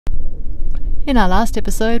In our last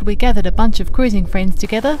episode, we gathered a bunch of cruising friends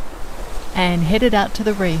together and headed out to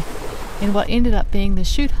the reef in what ended up being the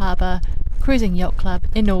Shute Harbour Cruising Yacht Club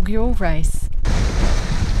inaugural race.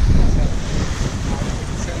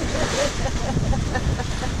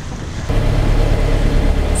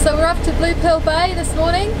 So we're off to Blue Pearl Bay this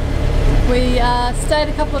morning. We stayed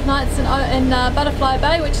a couple of nights in Butterfly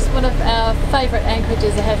Bay, which is one of our favourite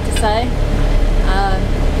anchorages, I have to say.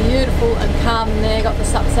 Beautiful and calm in there, got the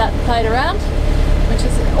sups out and played around, which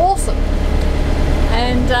is awesome.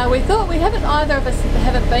 And we thought, either of us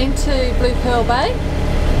haven't been to Blue Pearl Bay,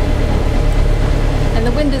 and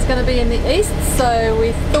the wind is going to be in the east, so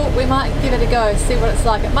we thought we might give it a go, see what it's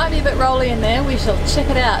like. It might be a bit rolly in there, we shall check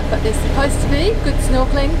it out, but there's supposed to be good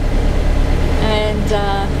snorkeling, and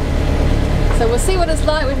so we'll see what it's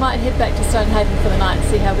like. We might head back to Stonehaven for the night and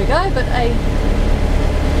see how we go, but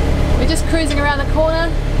we're just cruising around the corner.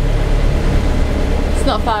 It's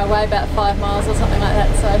not far away, about 5 miles or something like that,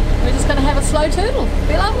 so we're just going to have a slow toodle.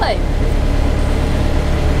 Be lovely.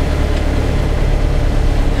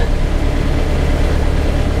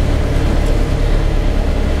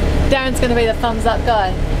 Darren's going to be the thumbs up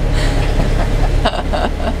guy.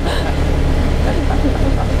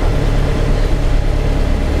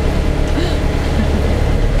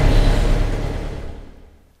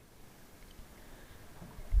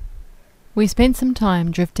 We spent some time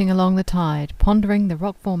drifting along the tide, pondering the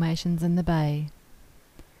rock formations in the bay.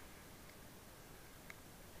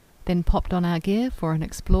 Then popped on our gear for an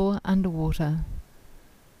explore underwater.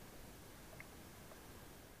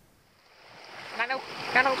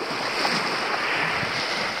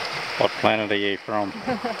 What planet are you from?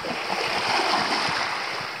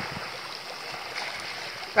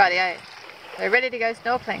 Rightio, we're ready to go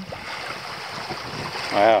snorkeling.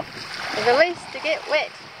 Wow. The release to get wet.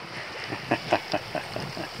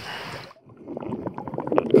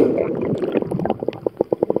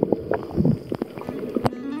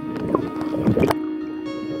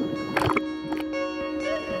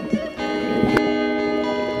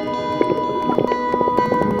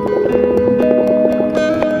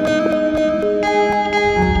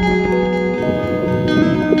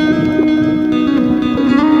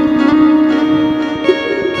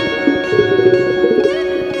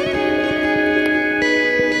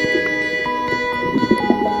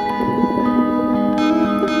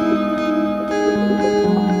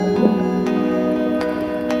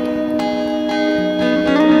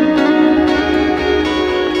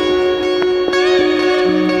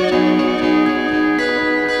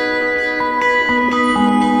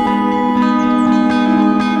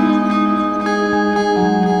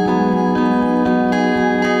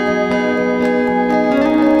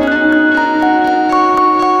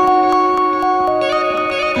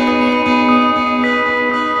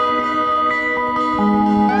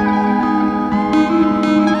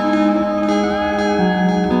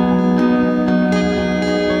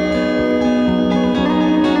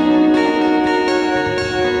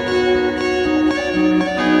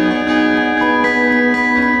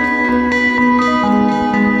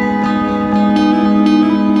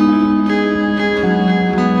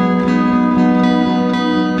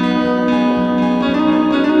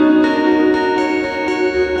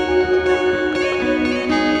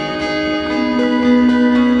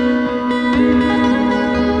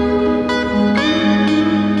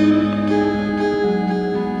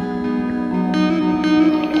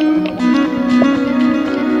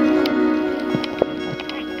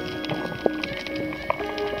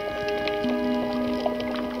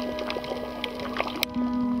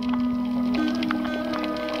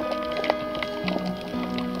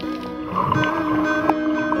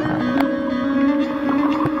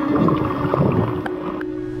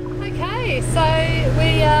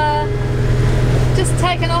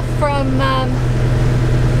 From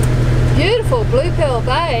beautiful Blue Pearl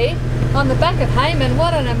Bay on the back of Hayman.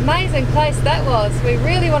 What an amazing place that was. We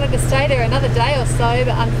really wanted to stay there another day or so,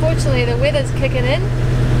 but unfortunately the weather's kicking in,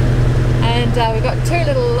 and we've got two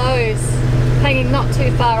little lows hanging not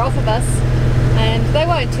too far off of us, and they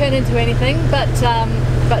won't turn into anything, but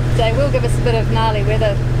they will give us a bit of gnarly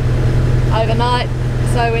weather overnight,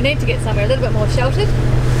 so we need to get somewhere a little bit more sheltered.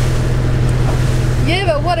 Yeah,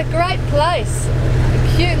 but what a great place.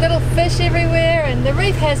 Cute little fish everywhere, and the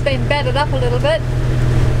reef has been battered up a little bit,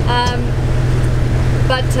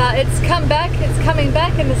 but it's come back, it's coming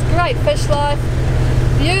back, and there's great fish life,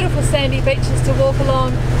 beautiful sandy beaches to walk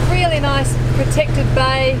along, really nice protected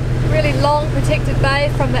bay, really long protected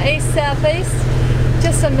bay from the east-southeast,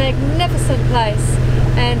 just a magnificent place.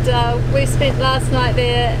 And we spent last night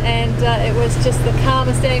there, and it was just the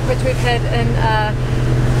calmest anchorage we've had in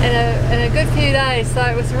in a good few days, so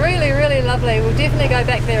it was really, really lovely. We'll definitely go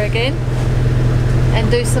back there again and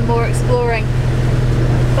do some more exploring.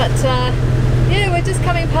 But yeah, we're just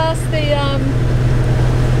coming past the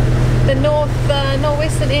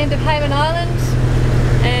northwestern end of Hayman Island,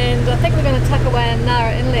 and I think we're going to tuck away in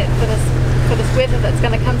Nara Inlet for this weather that's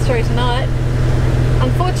going to come through tonight.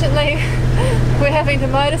 Unfortunately, we're having to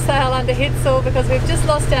motor sail under headsail because we've just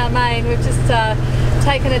lost our main. We've just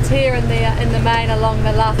taken a tear in the main along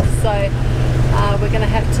the luff, so we're going to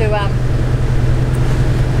have to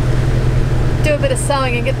do a bit of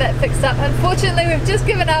sewing and get that fixed up. Unfortunately, we've just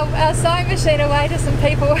given our sewing machine away to some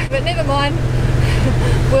people, but never mind.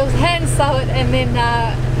 We'll hand sew it, and then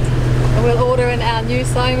we'll order in our new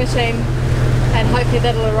sewing machine, and hopefully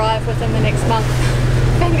that'll arrive within the next month.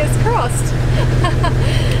 Fingers crossed.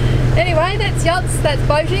 Anyway, that's yachts, that's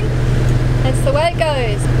boating, that's the way it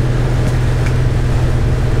goes.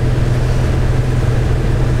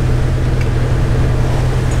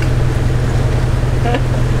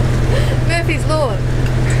 Murphy's Law.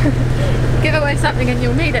 Give away something and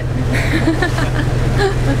you'll need it.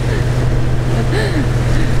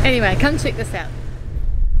 Anyway, come check this out.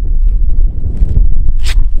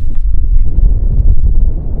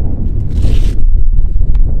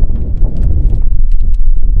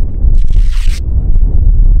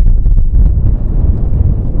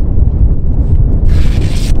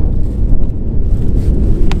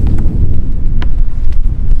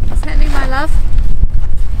 What's happening, my love?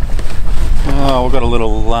 Oh, we've got a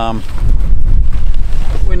little,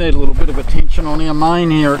 we need a little bit of attention on our main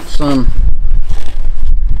here. It's, I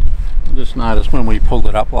just noticed when we pulled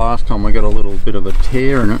it up last time we got a little bit of a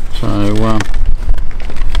tear in it, so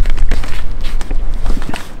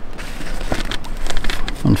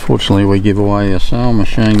unfortunately we give away a sewing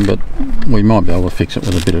machine, but we might be able to fix it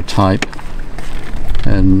with a bit of tape,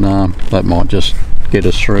 and that might just get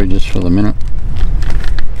us through just for the minute.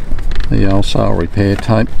 The old sail repair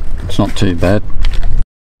tape, it's not too bad.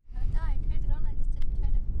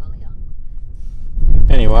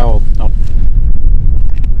 Anyway, we'll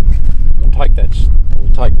take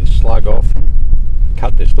this slug off and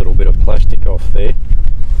cut this little bit of plastic off there,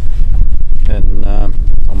 and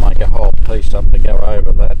I'll make a whole piece up to go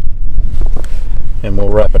over that, and we'll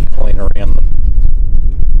wrap it clean around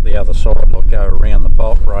the other side. I'll go around the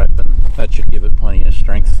bolt rope, and that should give it plenty of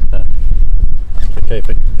strength to keep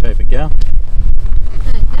it going. Okay.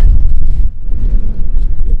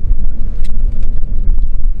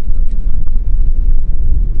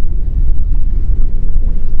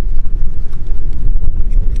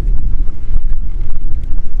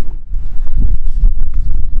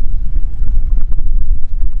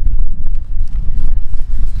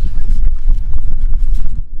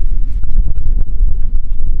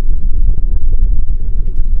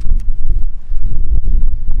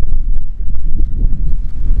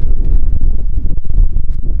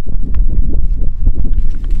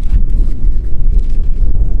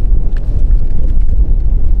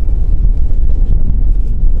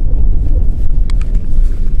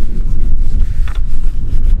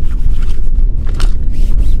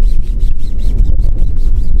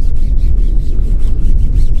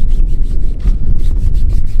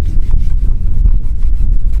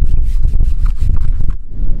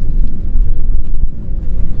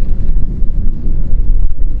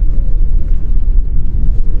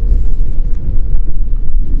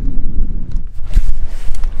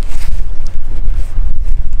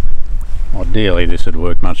 Ideally this would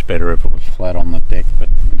work much better if it was flat on the deck, but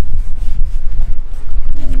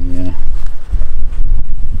yeah.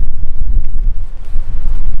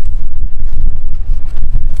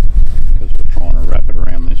 Because we're trying to wrap it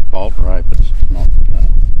around this bolt rope, it's not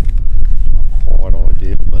quite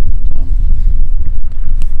ideal, but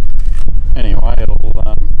anyway,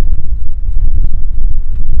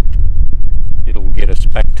 it'll get us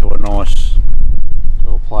back to a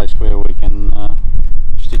place where we can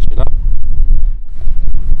stitch it up.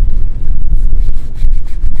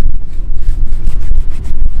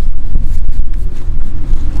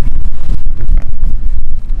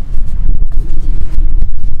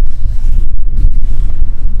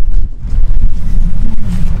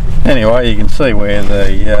 Anyway, you can see where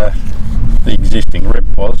the existing rip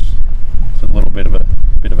was. It's a little bit of a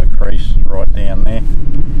crease right down there.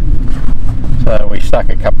 So we stuck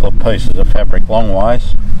a couple of pieces of fabric long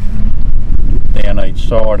ways down each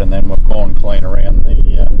side, and then we've gone clean around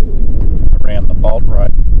the bolt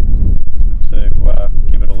rope to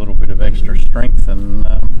give it a little bit of extra strength. And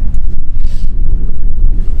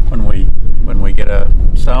when we get a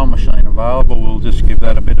sewing machine available, we'll just give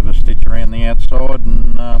that a bit of a stitch around the outside,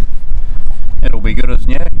 and it'll be good as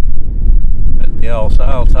new. But the old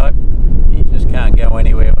sail tow. You just can't go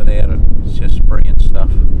anywhere without it. It's just brilliant stuff.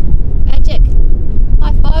 Magic.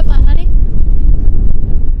 High five, my honey.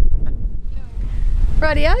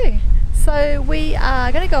 Rightio. So we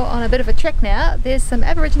are going to go on a bit of a trek now. There's some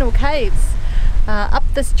Aboriginal caves up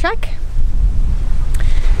this track,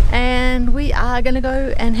 and we are going to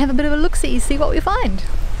go and have a bit of a look-see, see what we find.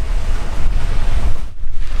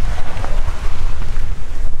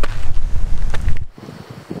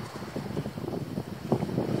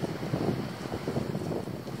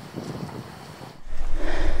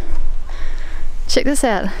 Check this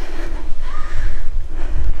out.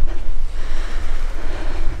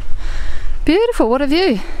 Beautiful, what a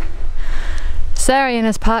view. Sarean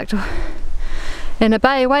is parked in a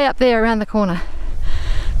bay way up there around the corner.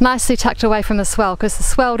 Nicely tucked away from the swell, because the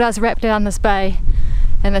swell does wrap down this bay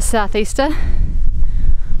in the southeaster.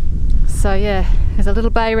 So yeah, there's a little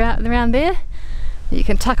bay around there that you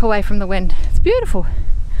can tuck away from the wind. It's beautiful.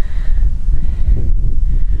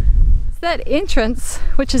 That entrance,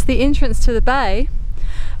 which is the entrance to the bay,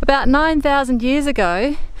 about 9,000 years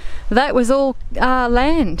ago, that was all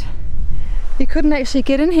land. You couldn't actually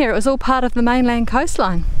get in here, it was all part of the mainland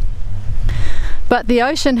coastline. But the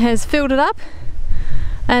ocean has filled it up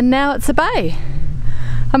and now it's a bay.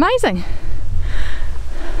 Amazing.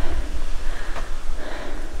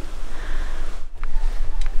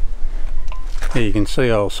 Yeah, you can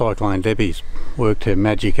see old Cyclone Debbie's worked her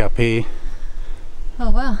magic up here.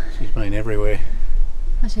 Oh wow. She's been everywhere.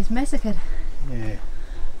 Oh, she's massacred. Yeah.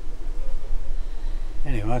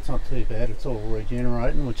 Anyway, it's not too bad. It's all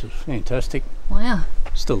regenerating, which is fantastic. Wow.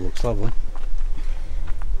 Still looks lovely.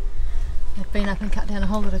 They've been up and cut down a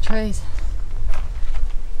whole lot of trees.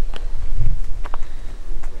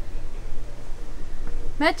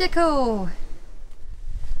 Magical!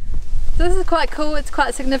 So this is quite cool. It's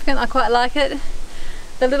quite significant. I quite like it.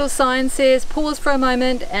 The little sign says pause for a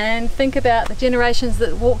moment and think about the generations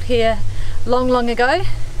that walked here long ago,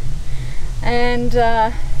 and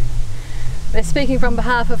they're speaking from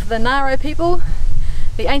behalf of the Nara people,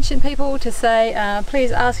 the ancient people, to say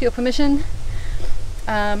please ask your permission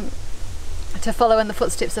to follow in the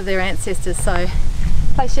footsteps of their ancestors. So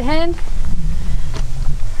place your hand.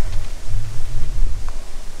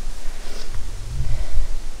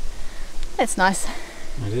 That's nice.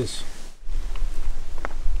 It is.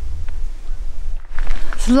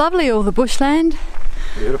 It's lovely, all the bushland.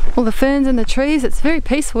 Beautiful. All the ferns and the trees. It's very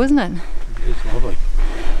peaceful, isn't it? It is lovely.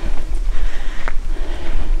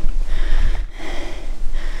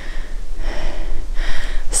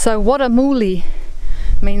 So Wadamuli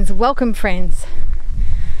means welcome, friends.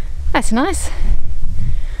 That's nice.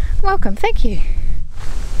 Welcome, thank you.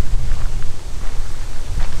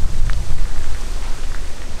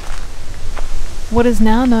 What is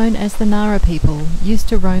now known as the Nara people used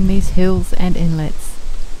to roam these hills and inlets,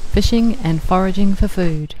 fishing and foraging for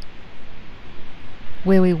food.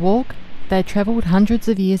 Where we walk, they travelled hundreds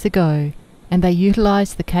of years ago, and they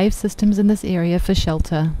utilised the cave systems in this area for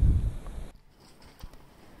shelter.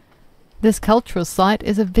 This cultural site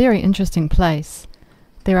is a very interesting place.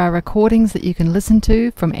 There are recordings that you can listen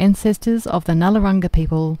to from ancestors of the Ngarlnrunga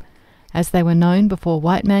people, as they were known before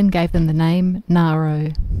white men gave them the name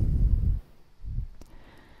Ngaro.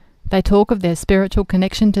 They talk of their spiritual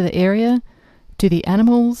connection to the area, to the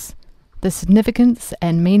animals, the significance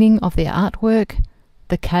and meaning of their artwork,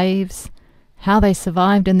 the caves, how they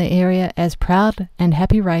survived in the area as proud and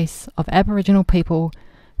happy race of Aboriginal people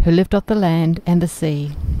who lived off the land and the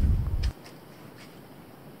sea.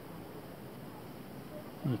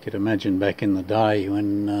 You could imagine back in the day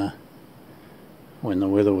when the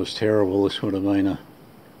weather was terrible, this would have been a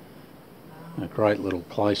great little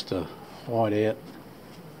place to hide out.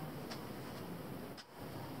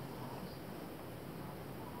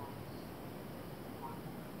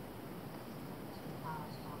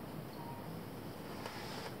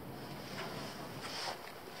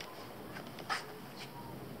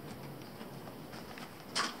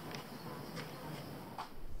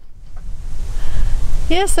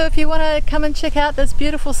 Yeah, so if you want to come and check out this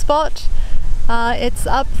beautiful spot, it's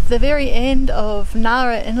up the very end of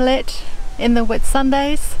Nara Inlet in the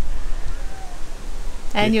Whitsundays,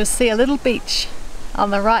 and you'll see a little beach on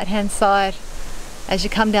the right hand side as you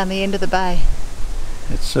come down the end of the bay.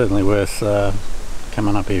 It's certainly worth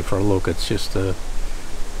coming up here for a look. It's just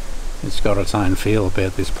it's got its own feel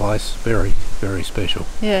about this place. Very, very special.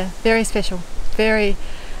 Yeah, very special. We're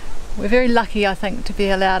very lucky, I think, to be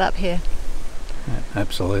allowed up here.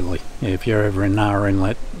 Absolutely. Yeah, if you're ever in Nara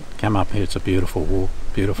Inlet, come up here. It's a beautiful walk,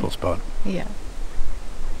 beautiful spot. Yeah.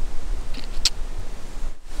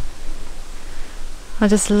 I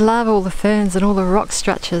just love all the ferns and all the rock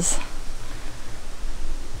structures.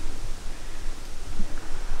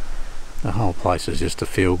 The whole place is just a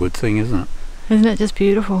feel-good thing, isn't it? Isn't it just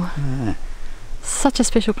beautiful? Yeah. Such a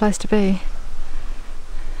special place to be.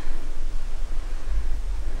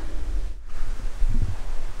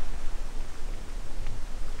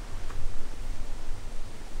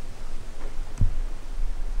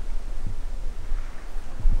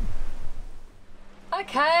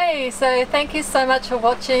 Okay, so thank you so much for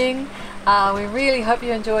watching. We really hope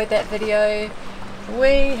you enjoyed that video.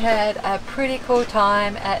 We had a pretty cool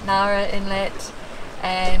time at Nara Inlet,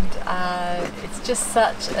 and it's just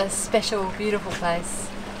such a special, beautiful place.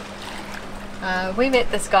 We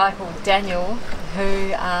met this guy called Daniel, who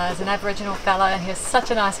is an Aboriginal fellow, and he was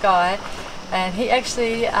such a nice guy, and he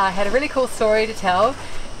actually had a really cool story to tell.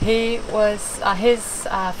 He was his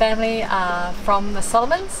family are from the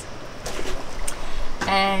Solomons,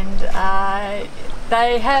 and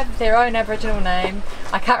they have their own Aboriginal name.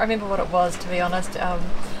 I can't remember what it was, to be honest,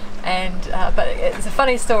 but it's a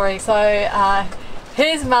funny story. So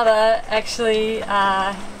his mother actually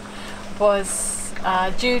was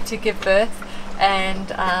due to give birth, and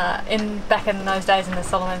back in those days in the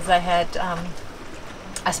Solomons they had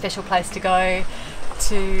a special place to go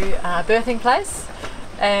to, birthing place,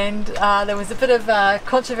 and there was a bit of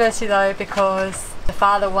controversy though, because the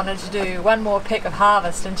father wanted to do one more peck of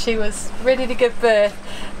harvest, and she was ready to give birth,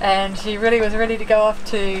 and she really was ready to go off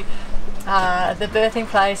to the birthing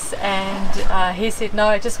place, and he said,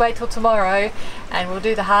 no, just wait till tomorrow and we'll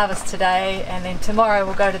do the harvest today, and then tomorrow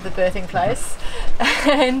we'll go to the birthing place.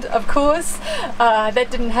 And of course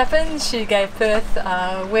that didn't happen. She gave birth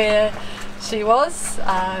where she was,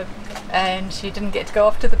 and she didn't get to go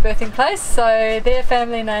off to the birthing place, so their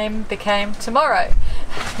family name became Tomorrow.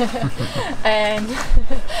 And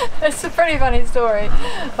it's a pretty funny story,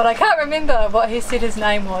 but I can't remember what he said his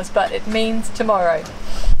name was, but it means tomorrow,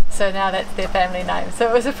 so now that's their family name. So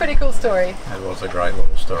it was a pretty cool story. It was a great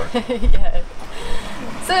little story. Yeah.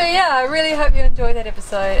 So yeah, I really hope you enjoyed that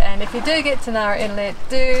episode, and if you do get to Nara Inlet,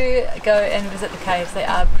 do go and visit the caves. They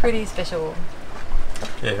are pretty special.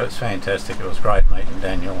 Yeah, it was fantastic. It was great meeting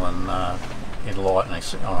Daniel and enlightening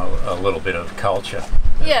us on a little bit of culture.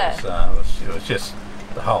 It was just,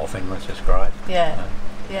 the whole thing was just great. Yeah,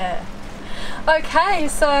 yeah. Okay,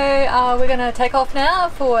 so we're going to take off now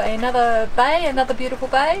for another bay, another beautiful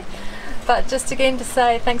bay. But just again to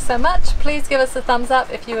say thanks so much. Please give us a thumbs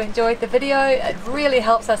up if you enjoyed the video. It really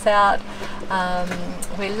helps us out.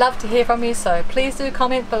 We love to hear from you, so please do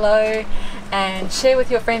comment below and share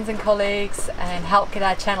with your friends and colleagues and help get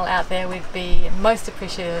our channel out there. We'd be most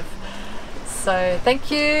appreciative. So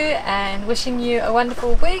thank you, and wishing you a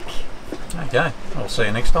wonderful week. Okay, I'll see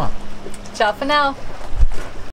you next time. Ciao for now.